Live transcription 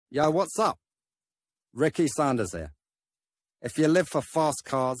Yo, what's up? Ricky Sanders here. If you live for fast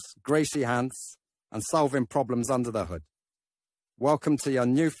cars, greasy hands, and solving problems under the hood, welcome to your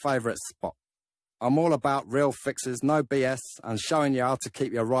new favourite spot. I'm all about real fixes, no BS, and showing you how to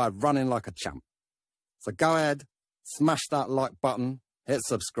keep your ride running like a champ. So go ahead, smash that like button, hit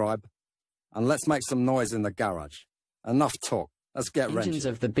subscribe, and let's make some noise in the garage. Enough talk. Let's get rented. Engines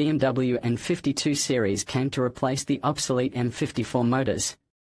of the BMW N52 series came to replace the obsolete M54 motors.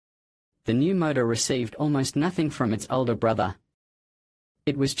 The new motor received almost nothing from its older brother.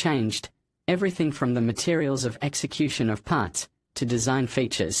 It was changed, everything from the materials of execution of parts, to design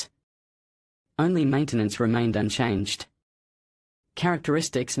features. Only maintenance remained unchanged.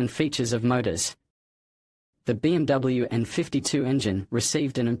 Characteristics and features of motors. The BMW N52 engine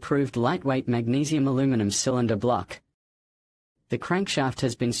received an improved lightweight magnesium aluminum cylinder block. The crankshaft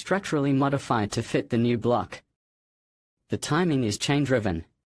has been structurally modified to fit the new block. The timing is chain-driven.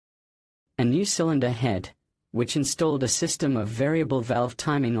 A new cylinder head, which installed a system of variable valve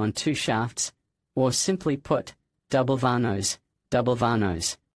timing on two shafts, or simply put, double VANOS.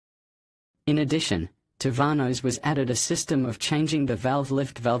 In addition, to VANOS was added a system of changing the valve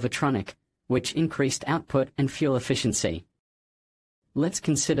lift Valvetronic, which increased output and fuel efficiency. Let's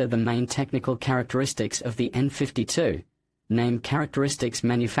consider the main technical characteristics of the N52. Name characteristics: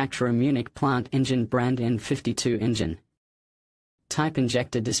 manufacturer Munich plant, engine brand N52 engine. Type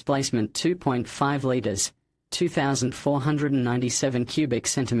injector, displacement 2.5 liters, 2,497 cubic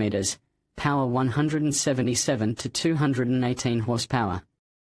centimeters, power 177 to 218 horsepower.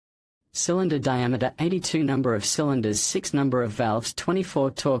 Cylinder diameter 82, number of cylinders 6, number of valves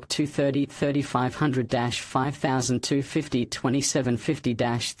 24, torque 230 3500-5250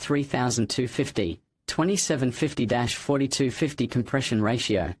 2750-3250 2750-4250 compression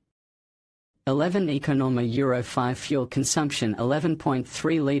ratio. 11 Econorma Euro 5 fuel consumption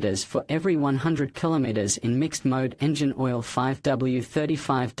 11.3 liters for every 100 kilometers in mixed mode, engine oil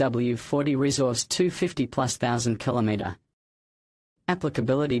 5W35W40, resource 250 plus 1000 kilometer.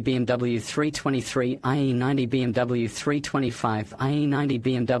 Applicability: BMW 323 IE90, BMW 325 IE90,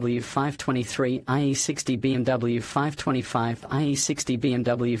 BMW 523 IE60, BMW 525 IE60,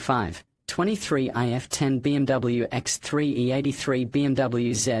 BMW 523 IF10, BMW X3 E83,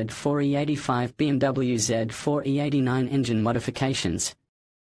 BMW Z4 E85, BMW Z4 E89. Engine modifications.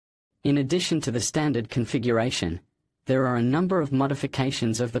 In addition to the standard configuration, there are a number of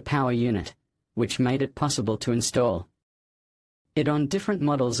modifications of the power unit, which made it possible to install it on different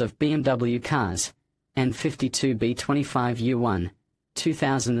models of BMW cars. N52 B25U1,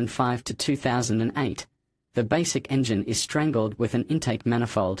 2005 to 2008. The basic engine is strangled with an intake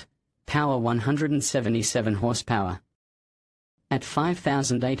manifold, power 177 horsepower. At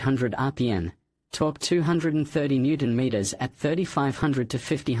 5,800 RPM, torque 230 Nm at 3,500 to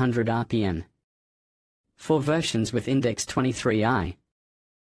 5,000 RPM. 4 versions with index 23i.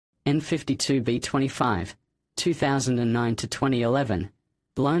 N52 B25, 2009 to 2011,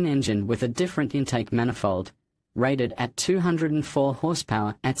 blown engine with a different intake manifold, rated at 204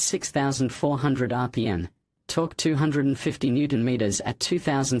 horsepower at 6,400 RPM, torque 250 Nm at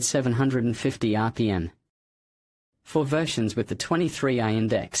 2,750 RPM. 4 versions with the 23i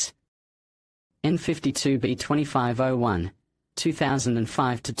index. N52 B2501,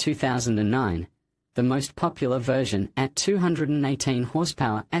 2005 to 2009, the most popular version at 218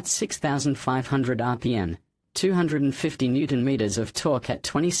 horsepower at 6,500 RPM. 250 Nm of torque at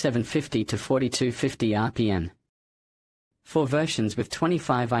 2750 to 4250 RPM. 4 versions with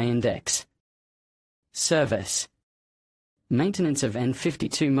 25i index. Service. Maintenance of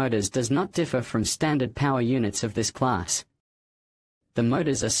N52 motors does not differ from standard power units of this class. The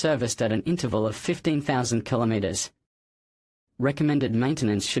motors are serviced at an interval of 15,000 kilometers. Recommended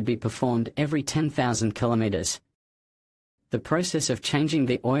maintenance should be performed every 10,000 kilometers. The process of changing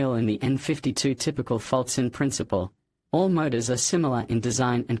the oil in the N52 typical faults in principle. All motors are similar in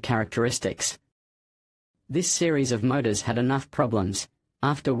design and characteristics. This series of motors had enough problems,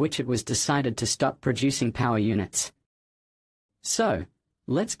 after which it was decided to stop producing power units. So,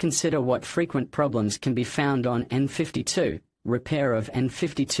 let's consider what frequent problems can be found on N52. Repair of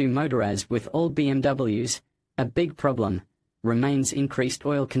N52 motor. As with all BMWs, a big problem remains increased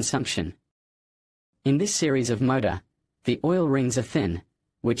oil consumption. In this series of motor, the oil rings are thin,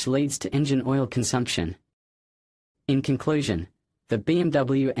 which leads to engine oil consumption. In conclusion, the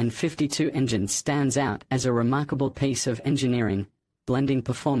BMW N52 engine stands out as a remarkable piece of engineering, blending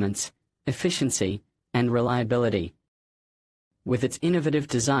performance, efficiency, and reliability. With its innovative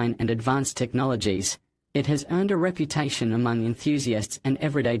design and advanced technologies, it has earned a reputation among enthusiasts and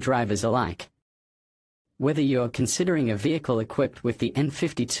everyday drivers alike. Whether you are considering a vehicle equipped with the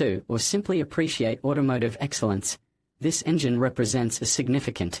N52 or simply appreciate automotive excellence, this engine represents a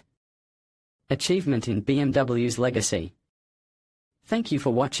significant achievement in BMW's legacy. Thank you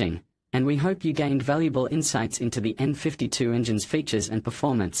for watching, and we hope you gained valuable insights into the N52 engine's features and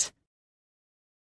performance.